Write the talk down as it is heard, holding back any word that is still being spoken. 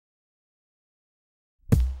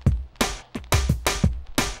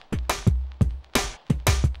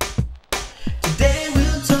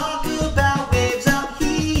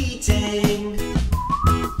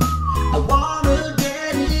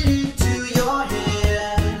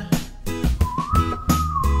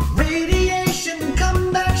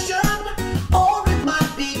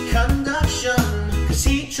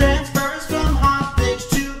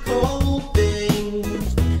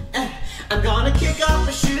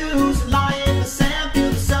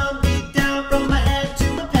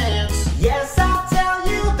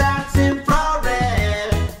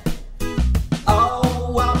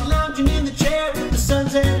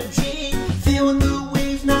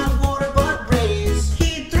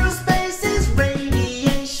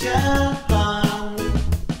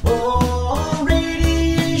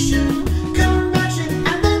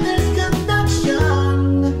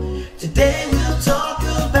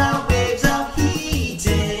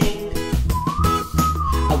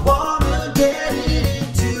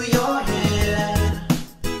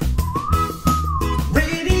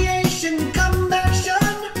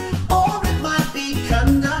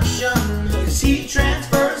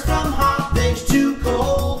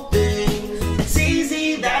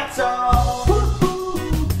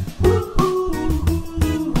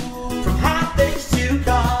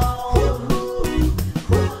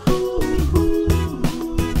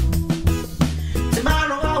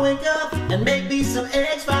wake up and make me some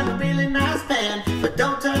eggs, find a really nice pan, but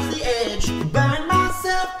don't touch the edge. Burn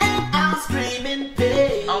myself and I'll scream in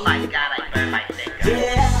pain. Oh my god, I burned my finger.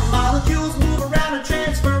 Yeah, molecules move around and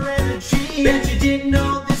transfer energy. Bet you didn't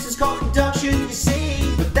know this is called conduction, you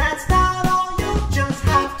see. But that's not all, you'll just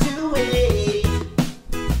have to wait.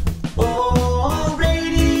 Oh,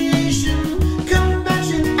 radiation,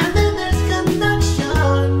 convection, and then there's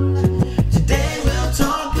conduction. Today we'll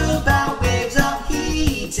talk about waves of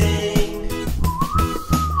heating.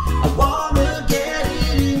 I wanna get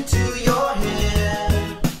it into your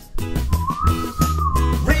head.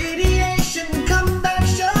 Radiation,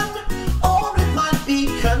 convection, or it might be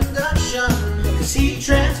conduction, 'cause heat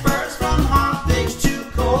transfers from hot things to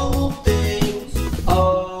cold things.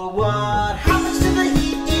 Oh, what happens to the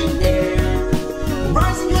heat in air?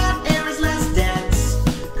 Rising hot air is less dense,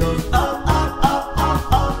 goes up, up, up, up,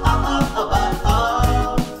 up, up, up, up, up,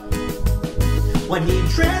 up. When heat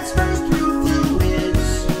transfers through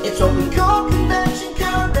fluids, it's what we call convection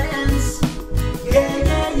currents. Yeah,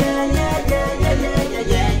 yeah, yeah, yeah, yeah, yeah, yeah,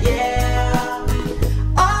 yeah, yeah.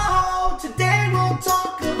 Oh, today we'll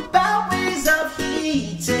talk about ways of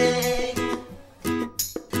heating.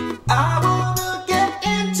 I wanna get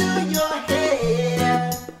into your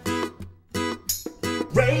head.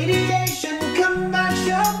 Radiation,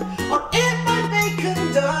 convection, or it might be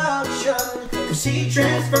conduction, 'cause heat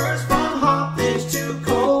transfers from hot things to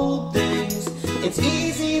cold things. It's easy.